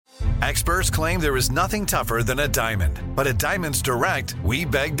Experts claim there is nothing tougher than a diamond. But at Diamonds Direct, we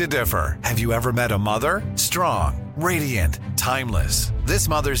beg to differ. Have you ever met a mother? Strong, radiant, timeless. This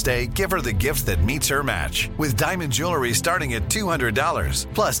Mother's Day, give her the gift that meets her match. With diamond jewelry starting at $200.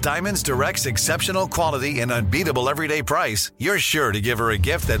 Plus Diamonds Direct's exceptional quality and unbeatable everyday price, you're sure to give her a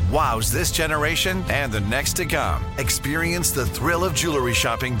gift that wows this generation and the next to come. Experience the thrill of jewelry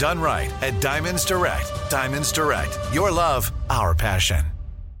shopping done right at Diamonds Direct. Diamonds Direct. Your love, our passion.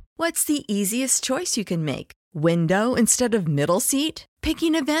 What's the easiest choice you can make? Window instead of middle seat?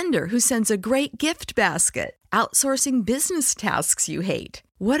 Picking a vendor who sends a great gift basket? Outsourcing business tasks you hate?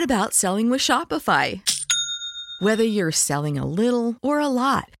 What about selling with Shopify? Whether you're selling a little or a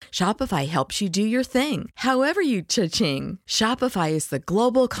lot, Shopify helps you do your thing, however you cha-ching. Shopify is the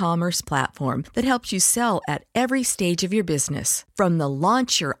global commerce platform that helps you sell at every stage of your business. From the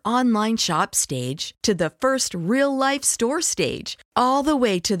launch your online shop stage to the first real-life store stage, all the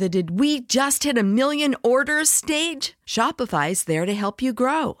way to the did we just hit 1 million orders stage. Shopify's there to help you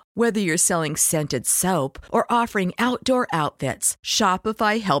grow. Whether you're selling scented soap or offering outdoor outfits,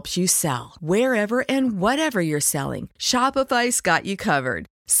 Shopify helps you sell. Wherever and whatever you're selling, Shopify's got you covered.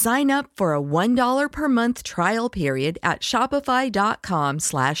 Sign up for a $1 per month trial period at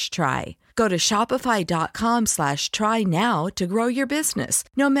shopify.com/try. Go to shopify.com/try now to grow your business,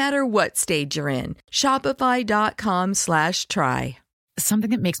 no matter what stage you're in. Shopify.com/try. Something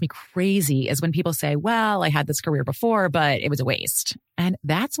that makes me crazy is when people say, well, I had this career before, but it was a waste. And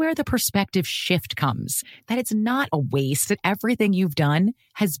that's where the perspective shift comes, that it's not a waste, that everything you've done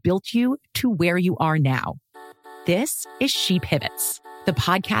has built you to where you are now. This is She Pivots, the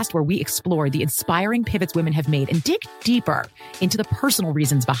podcast where we explore the inspiring pivots women have made and dig deeper into the personal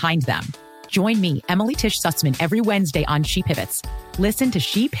reasons behind them. Join me, Emily Tish Sussman, every Wednesday on She Pivots. Listen to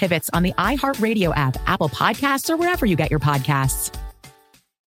She Pivots on the iHeartRadio app, Apple Podcasts, or wherever you get your podcasts.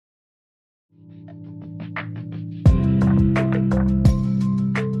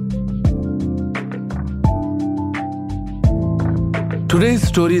 Today's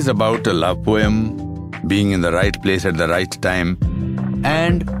story is about a love poem, being in the right place at the right time,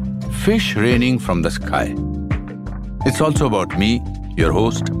 and fish raining from the sky. It's also about me, your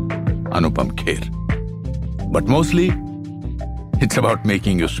host, Anupam Kher. But mostly, it's about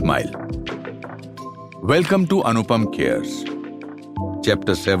making you smile. Welcome to Anupam Cares,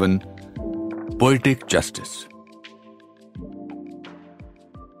 Chapter 7, Poetic Justice.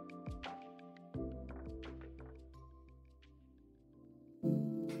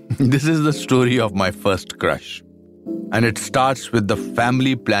 This is the story of my first crush, and it starts with the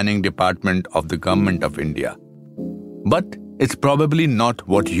Family Planning Department of the Government of India. But it's probably not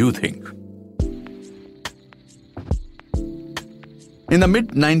what you think. In the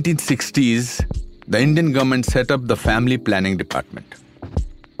mid-1960s, the Indian government set up the Family Planning Department.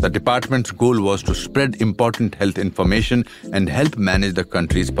 The department's goal was to spread important health information and help manage the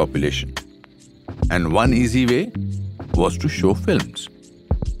country's population. And one easy way was to show films.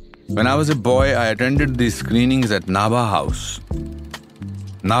 When I was a boy, I attended these screenings at Nabha House.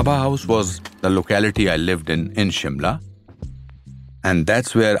 Nabha House was the locality I lived in Shimla. And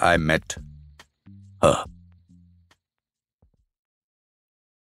that's where I met her.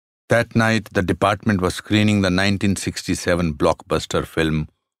 That night, the department was screening the 1967 blockbuster film,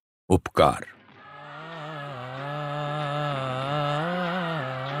 Upkar.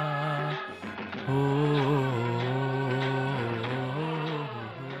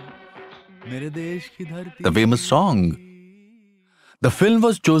 The famous song. The film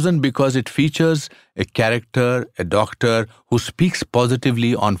was chosen because it features a character, a doctor, who speaks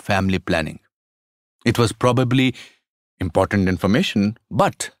positively on family planning. It was probably important information,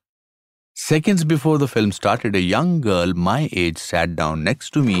 but seconds before the film started, a young girl my age sat down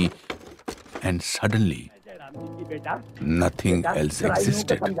next to me, and suddenly, nothing else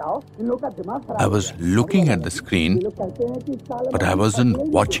existed. I was looking at the screen, but I wasn't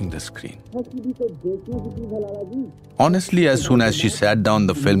watching the screen. Honestly, as soon as she sat down,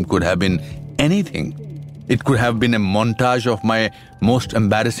 the film could have been anything. It could have been a montage of my most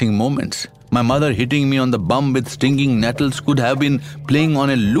embarrassing moments. My mother hitting me on the bum with stinging nettles could have been playing on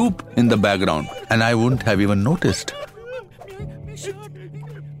a loop in the background, and I wouldn't have even noticed.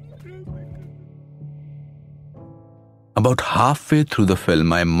 About halfway through the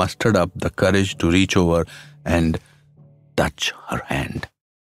film, I mustered up the courage to reach over and touch her hand.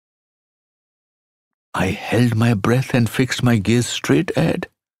 I held my breath and fixed my gaze straight ahead.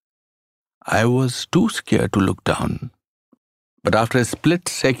 I was too scared to look down. But after a split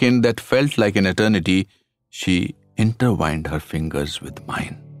second that felt like an eternity, she intertwined her fingers with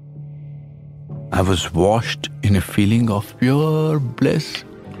mine. I was washed in a feeling of pure bliss.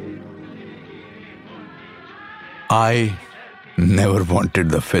 I never wanted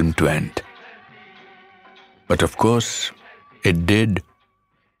the film to end. But of course, it did.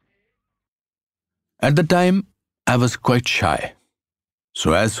 At the time, I was quite shy.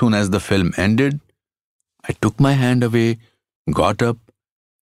 So as soon as the film ended, I took my hand away, got up,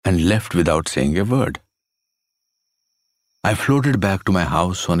 and left without saying a word. I floated back to my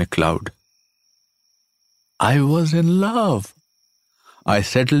house on a cloud. I was in love. I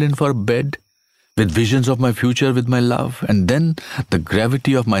settled in for bed with visions of my future with my love, and then the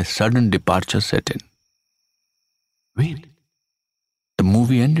gravity of my sudden departure set in. Wait, the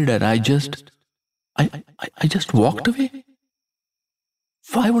movie ended and I just walked away?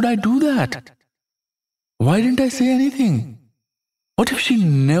 Why would I do that? Why didn't I say anything? What if she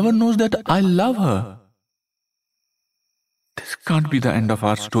never knows that I love her? This can't be the end of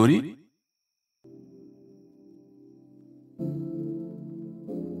our story.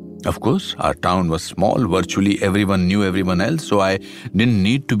 Of course, our town was small. Virtually everyone knew everyone else, so I didn't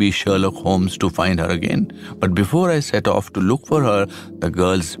need to be Sherlock Holmes to find her again. But before I set off to look for her, the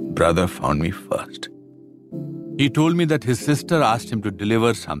girl's brother found me first. He told me that his sister asked him to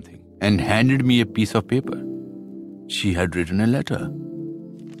deliver something and handed me a piece of paper. She had written a letter.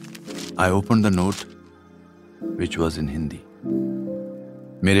 I opened the note, which was in Hindi.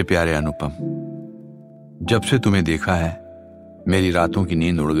 मेरे प्यारे अनुपम, जब से तुम्हें देखा है, मेरी रातों की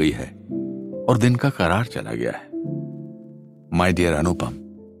नींद उड़ गई है और दिन का करार चला गया है. My dear Anupam,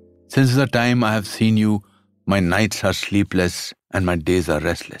 since the time I have seen you, my nights are sleepless and my days are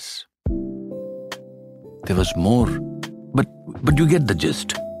restless. There was more, but you get the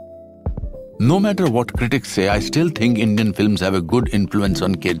gist. No matter what critics say, I still think Indian films have a good influence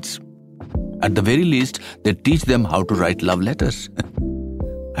on kids. At the very least, they teach them how to write love letters.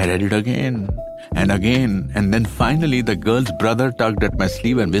 I read it again, and then finally the girl's brother tugged at my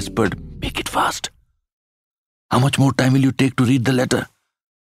sleeve and whispered, "Make it fast. How much more time will you take to read the letter?"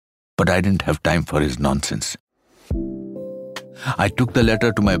 But I didn't have time for his nonsense. I took the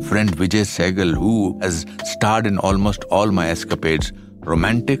letter to my friend Vijay Sehgal, who has starred in almost all my escapades,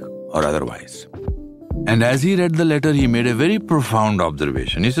 romantic or otherwise. And as he read the letter, he made a very profound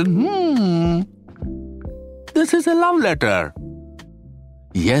observation. He said, "This is a love letter."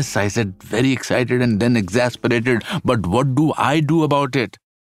 Yes, I said, very excited and then exasperated. But what do I do about it?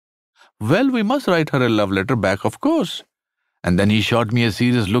 Well, we must write her a love letter back, of course. And then he shot me a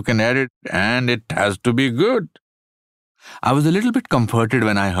serious look and added, "And it has to be good." I was a little bit comforted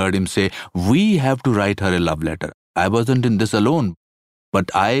when I heard him say, "We have to write her a love letter." I wasn't in this alone,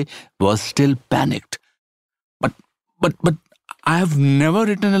 but I was still panicked. But I have never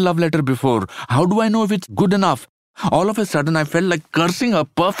written a love letter before. How do I know if it's good enough? All of a sudden, I felt like cursing a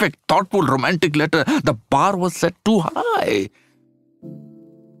perfect, thoughtful, romantic letter. The bar was set too high.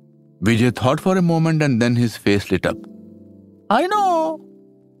 Vijay thought for a moment and then his face lit up. "I know.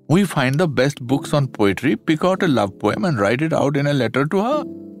 We find the best books on poetry, pick out a love poem and write it out in a letter to her."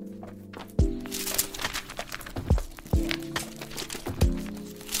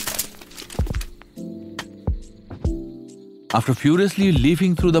 After furiously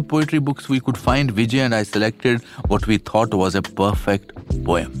leafing through the poetry books we could find, Vijay and I selected what we thought was a perfect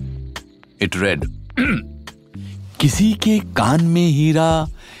poem. It read, "किसी के कान में हीरा,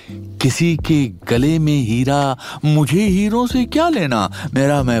 किसी के गले में हीरा, मुझे हीरों से क्या लेना,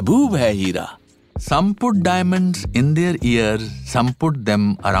 मेरा महबूब है हीरा. Some put diamonds in their ears, some put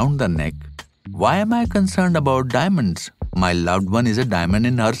them around the neck. Why am I concerned about diamonds? My loved one is a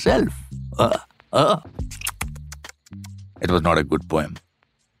diamond in herself." It was not a good poem,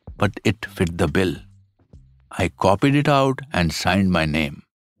 but it fit the bill. I copied it out and signed my name.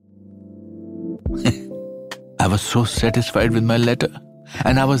 I was so satisfied with my letter,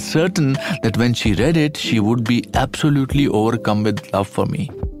 and I was certain that when she read it, she would be absolutely overcome with love for me.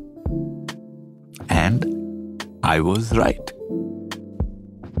 And I was right.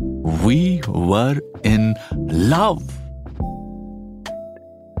 We were in love.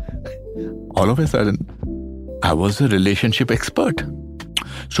 All of a sudden, I was a relationship expert.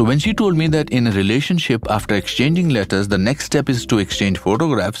 So when she told me that in a relationship, after exchanging letters, the next step is to exchange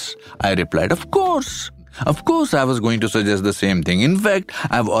photographs, I replied, "Of course. Of course, I was going to suggest the same thing. In fact,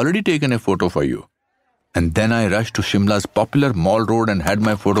 I've already taken a photo for you." And then I rushed to Shimla's popular Mall Road and had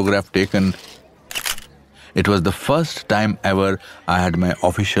my photograph taken. It was the first time ever I had my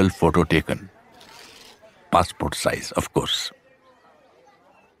official photo taken. Passport size, of course.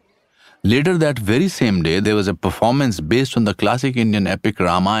 Later that very same day, there was a performance based on the classic Indian epic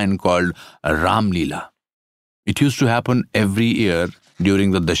Ramayana called Ram Leela. It used to happen every year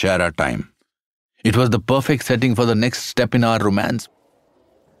during the Dashera time. It was the perfect setting for the next step in our romance.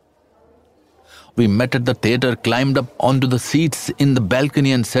 We met at the theatre, climbed up onto the seats in the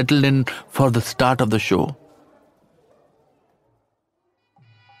balcony and settled in for the start of the show.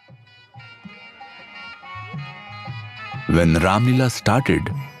 When Ramlila started,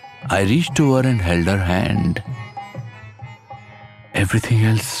 I reached over and held her hand. Everything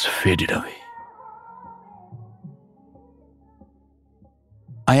else faded away.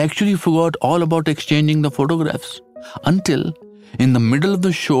 I actually forgot all about exchanging the photographs until, in the middle of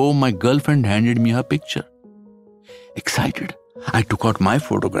the show, my girlfriend handed me her picture. Excited, I took out my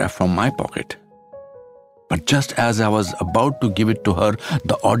photograph from my pocket. But just as I was about to give it to her,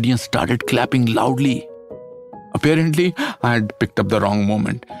 the audience started clapping loudly. Apparently, I had picked up the wrong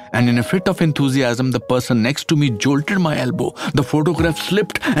moment, and in a fit of enthusiasm, the person next to me jolted my elbow. The photograph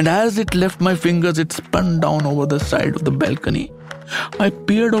slipped, and as it left my fingers, it spun down over the side of the balcony. I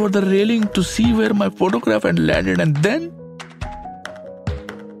peered over the railing to see where my photograph had landed, and then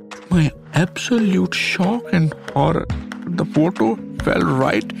my absolute shock and horror. The photo fell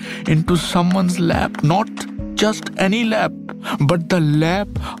right into someone's lap, not just any lap, but the lap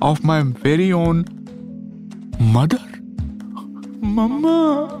of my very own mother.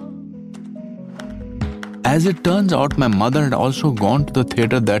 Mama. As it turns out, my mother had also gone to the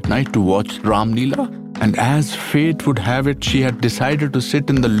theatre that night to watch Ramlila. And as fate would have it, she had decided to sit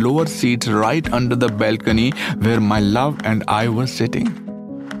in the lower seats right under the balcony where my love and I were sitting.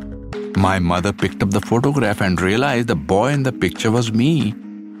 My mother picked up the photograph and realized the boy in the picture was me.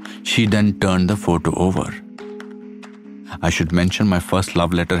 She then turned the photo over. I should mention my first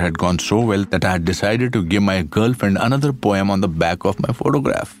love letter had gone so well that I had decided to give my girlfriend another poem on the back of my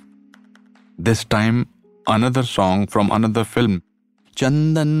photograph. This time, another song from another film.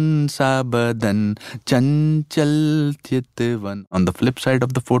 Chandan Sabadan Chanchal Chitvan. On the flip side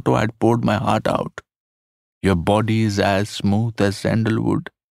of the photo, I had poured my heart out. Your body is as smooth as sandalwood.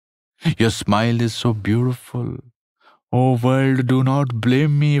 Your smile is so beautiful. Oh world, do not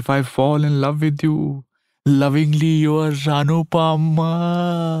blame me if I fall in love with you. Lovingly yours,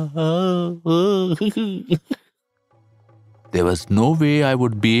 Anupama. There was no way I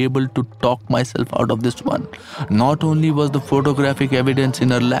would be able to talk myself out of this one. Not only was the photographic evidence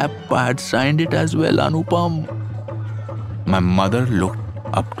in her lap, I had signed it as well, Anupam. My mother looked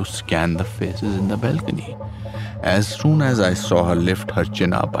up to scan the faces in the balcony. As soon as I saw her lift her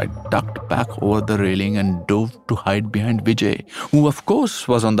chin up, I ducked back over the railing and dove to hide behind Vijay, who of course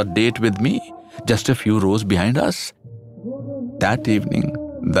was on the date with me, just a few rows behind us. That evening,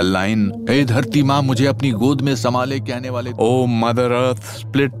 the line, "Hey Dharti Ma, mujhe apni god mein samale kehne wale, oh Mother Earth,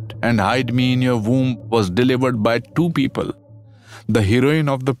 split and hide me in your womb," was delivered by two people. The heroine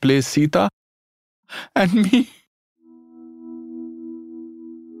of the play Sita and me.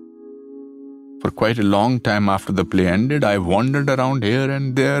 For quite a long time after the play ended, I wandered around here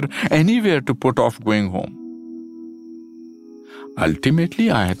and there, anywhere to put off going home. Ultimately,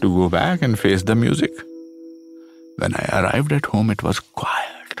 I had to go back and face the music. When I arrived at home, it was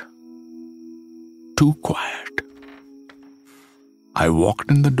quiet. Too quiet. I walked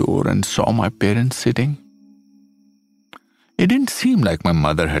in the door and saw my parents sitting. It didn't seem like my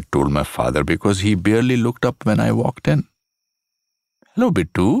mother had told my father because he barely looked up when I walked in. "Hello,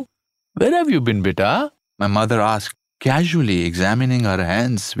 Bittu. Where have you been, beta?" my mother asked, casually examining her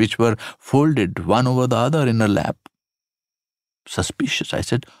hands, which were folded one over the other in her lap. Suspicious, I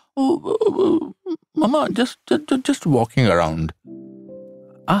said, "Oh, Mama, just walking around."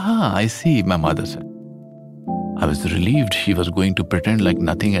 "Aha, I see," my mother said. I was relieved she was going to pretend like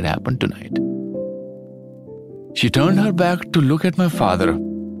nothing had happened tonight. She turned her back to look at my father.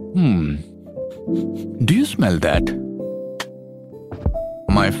 "Do you smell that?"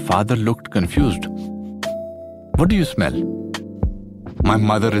 My father looked confused. "What do you smell?" My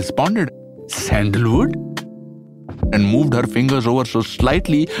mother responded, "Sandalwood," and moved her fingers over so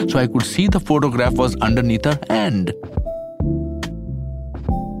slightly so I could see the photograph was underneath her hand.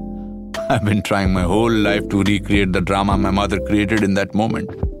 I've been trying my whole life to recreate the drama my mother created in that moment.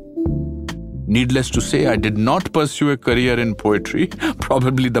 Needless to say, I did not pursue a career in poetry,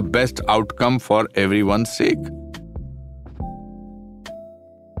 probably the best outcome for everyone's sake.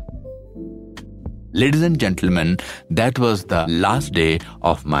 Ladies and gentlemen, that was the last day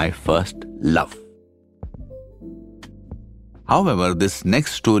of my first love. However, this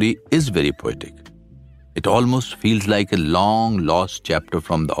next story is very poetic. It almost feels like a long lost chapter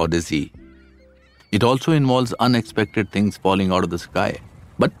from the Odyssey. It also involves unexpected things falling out of the sky.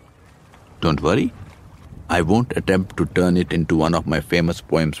 But don't worry, I won't attempt to turn it into one of my famous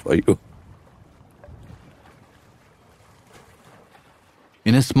poems for you.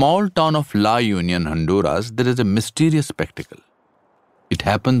 In a small town of La Union, Honduras, there is a mysterious spectacle. It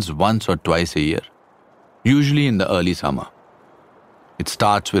happens once or twice a year, usually in the early summer. It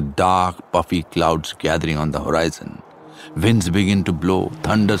starts with dark, puffy clouds gathering on the horizon. Winds begin to blow,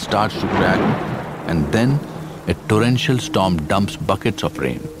 thunder starts to crack, and then a torrential storm dumps buckets of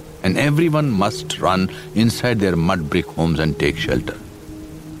rain, and everyone must run inside their mud brick homes and take shelter.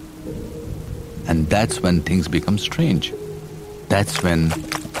 And that's when things become strange. That's when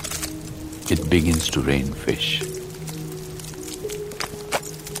it begins to rain fish.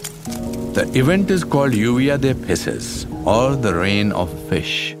 The event is called Lluvia de Peces, or the rain of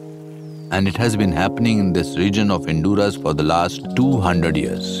fish, and it has been happening in this region of Honduras for the last 200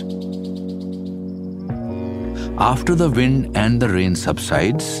 years. After the wind and the rain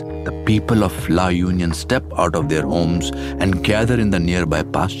subsides, the people of La Union step out of their homes and gather in the nearby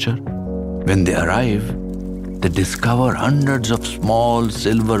pasture. When they arrive, they discover hundreds of small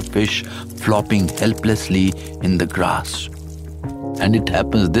silver fish flopping helplessly in the grass. And it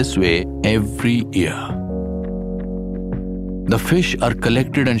happens this way every year. The fish are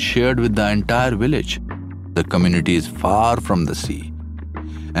collected and shared with the entire village. The community is far from the sea.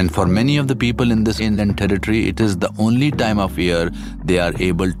 And for many of the people in this inland territory, it is the only time of year they are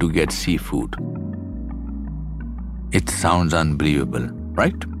able to get seafood. It sounds unbelievable,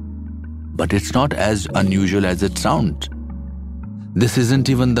 right? But it's not as unusual as it sounds. This isn't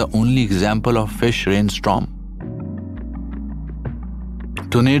even the only example of fish rainstorm.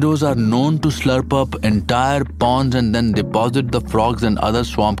 Tornadoes are known to slurp up entire ponds and then deposit the frogs and other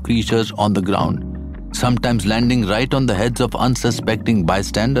swamp creatures on the ground, sometimes landing right on the heads of unsuspecting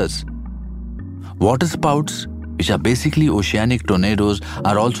bystanders. Waterspouts, which are basically oceanic tornadoes,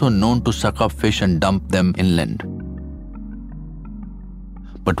 are also known to suck up fish and dump them inland.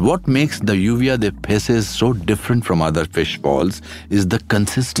 But what makes the Lluvia de Peces so different from other fish falls is the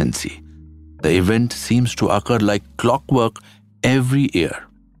consistency. The event seems to occur like clockwork every year.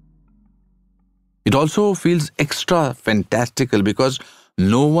 It also feels extra fantastical because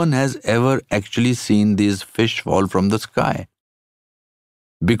no one has ever actually seen these fish fall from the sky.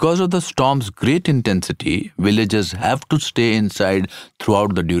 Because of the storm's great intensity, villagers have to stay inside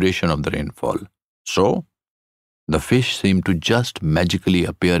throughout the duration of the rainfall. So, the fish seem to just magically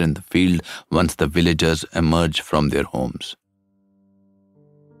appear in the field once the villagers emerge from their homes.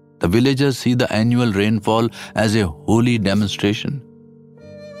 The villagers see the annual rainfall as a holy demonstration.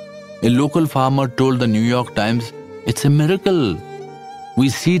 A local farmer told the New York Times, "It's a miracle. We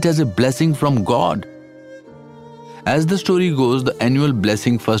see it as a blessing from God." As the story goes, the annual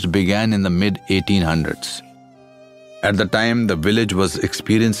blessing first began in the mid-1800s. At the time, the village was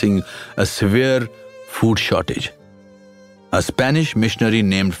experiencing a severe food shortage. A Spanish missionary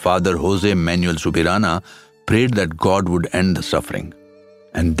named Father Jose Manuel Subirana prayed that God would end the suffering.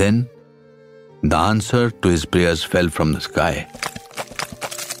 And then, the answer to his prayers fell from the sky.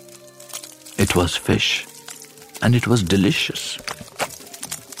 It was fish, and it was delicious.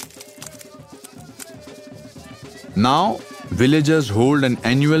 Now, villagers hold an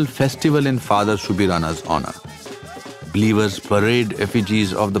annual festival in Father Subirana's honor. Believers parade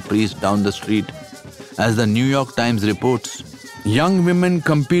effigies of the priest down the street. As the New York Times reports, young women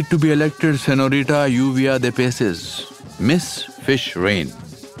compete to be elected Senorita Lluvia de Peces, Miss Fish Rain.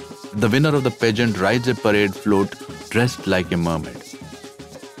 The winner of the pageant rides a parade float dressed like a mermaid.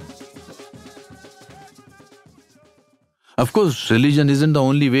 Of course, religion isn't the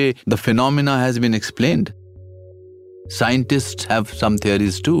only way the phenomena has been explained. Scientists have some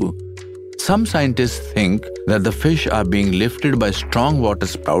theories too. Some scientists think that the fish are being lifted by strong water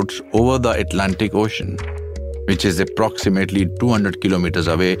spouts over the Atlantic Ocean, which is approximately 200 kilometers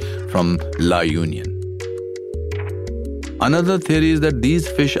away from La Union. Another theory is that these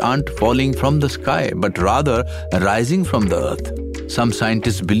fish aren't falling from the sky, but rather rising from the earth. Some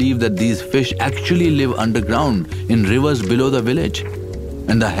scientists believe that these fish actually live underground in rivers below the village,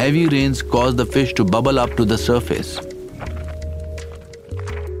 and the heavy rains cause the fish to bubble up to the surface.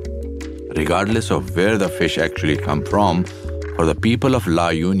 Regardless of where the fish actually come from, for the people of La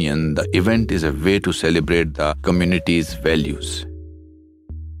Union, the event is a way to celebrate the community's values.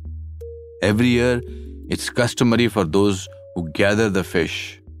 Every year, it's customary for those who gather the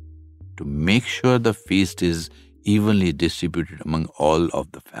fish to make sure the feast is evenly distributed among all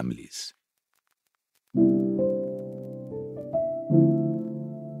of the families.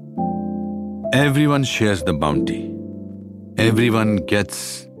 Everyone shares the bounty. Everyone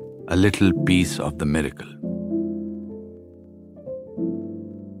gets a little piece of the miracle.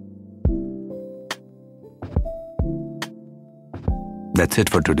 That's it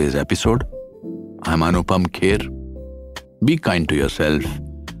for today's episode. I'm Anupam Kher. Be kind to yourself,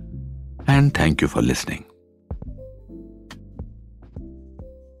 and thank you for listening.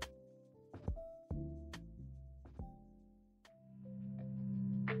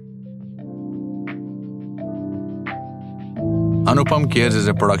 Anupam Cares is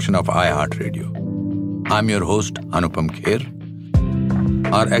a production of iHeartRadio. I'm your host, Anupam Kher.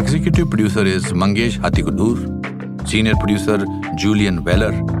 Our executive producer is Mangesh Hatikudur, senior producer Julian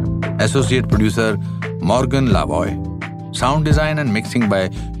Weller, associate producer Morgan Lavoy, sound design and mixing by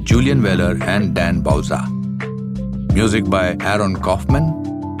Julian Weller and Dan Bauza. Music by Aaron Kaufman.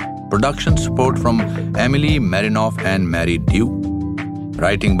 Production support from Emily Marinoff and Mary Dew.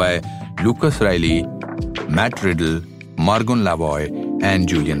 Writing by Lucas Riley, Matt Riddle, Morgan Lavoy, and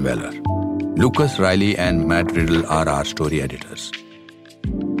Julian Weller. Lucas Riley and Matt Riddle are our story editors.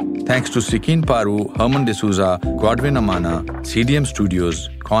 Thanks to Sikin Paru, Herman D'Souza, Godwin Amana, CDM Studios,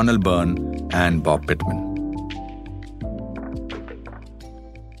 Connell Byrne, and Bob Pittman.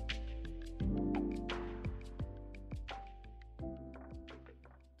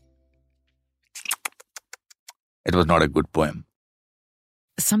 It was not a good poem.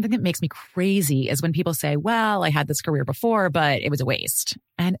 Something that makes me crazy is when people say, well, I had this career before, but it was a waste.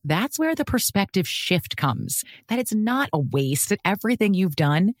 And that's where the perspective shift comes, that it's not a waste, that everything you've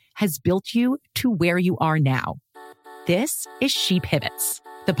done has built you to where you are now. This is She Pivots,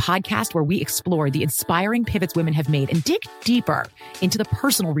 the podcast where we explore the inspiring pivots women have made and dig deeper into the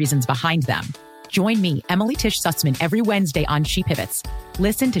personal reasons behind them. Join me, Emily Tish Sussman, every Wednesday on She Pivots.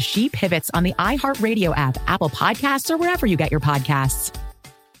 Listen to She Pivots on the iHeartRadio app, Apple Podcasts, or wherever you get your podcasts.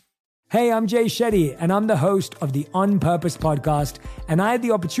 Hey, I'm Jay Shetty, and I'm the host of the On Purpose podcast, and I had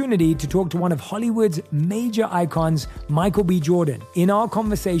the opportunity to talk to one of Hollywood's major icons, Michael B. Jordan. In our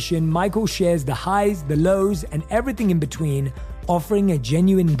conversation, Michael shares the highs, the lows, and everything in between, offering a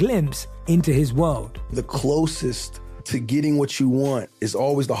genuine glimpse into his world. The closest to getting what you want is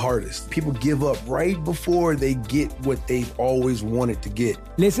always the hardest. People give up right before they get what they've always wanted to get.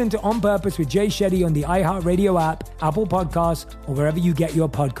 Listen to On Purpose with Jay Shetty on the iHeartRadio app, Apple Podcasts, or wherever you get your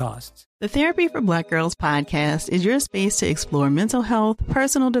podcasts. The Therapy for Black Girls podcast is your space to explore mental health,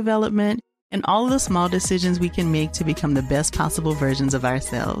 personal development, and all of the small decisions we can make to become the best possible versions of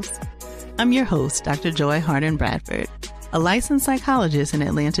ourselves. I'm your host, Dr. Joy Harden Bradford, a licensed psychologist in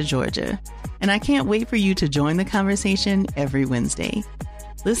Atlanta, Georgia, and I can't wait for you to join the conversation every Wednesday.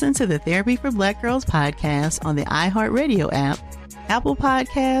 Listen to the Therapy for Black Girls podcast on the iHeartRadio app, Apple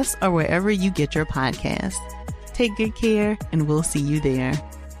Podcasts, or wherever you get your podcasts. Take good care, and we'll see you there.